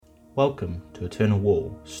Welcome to Eternal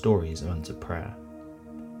Wall, Stories of Answered Prayer.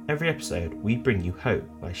 Every episode we bring you hope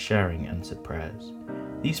by sharing answered prayers.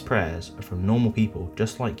 These prayers are from normal people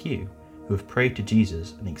just like you who have prayed to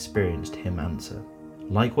Jesus and experienced Him answer.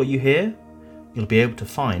 Like what you hear? You'll be able to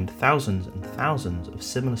find thousands and thousands of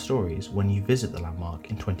similar stories when you visit the landmark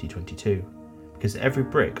in 2022, because every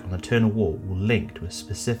brick on Eternal Wall will link to a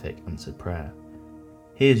specific answered prayer.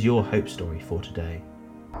 Here's your hope story for today.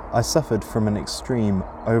 I suffered from an extreme,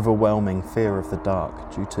 overwhelming fear of the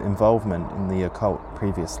dark due to involvement in the occult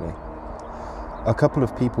previously. A couple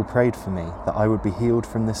of people prayed for me that I would be healed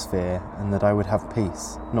from this fear and that I would have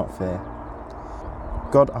peace, not fear.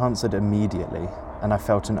 God answered immediately, and I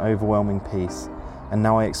felt an overwhelming peace, and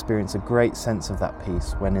now I experience a great sense of that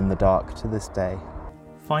peace when in the dark to this day.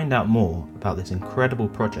 Find out more about this incredible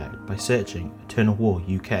project by searching Eternal Wall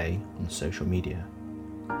UK on social media.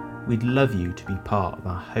 We'd love you to be part of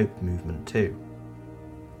our hope movement too.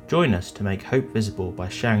 Join us to make hope visible by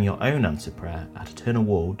sharing your own answered prayer at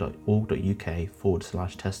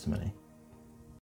eternalwall.org.uk/testimony.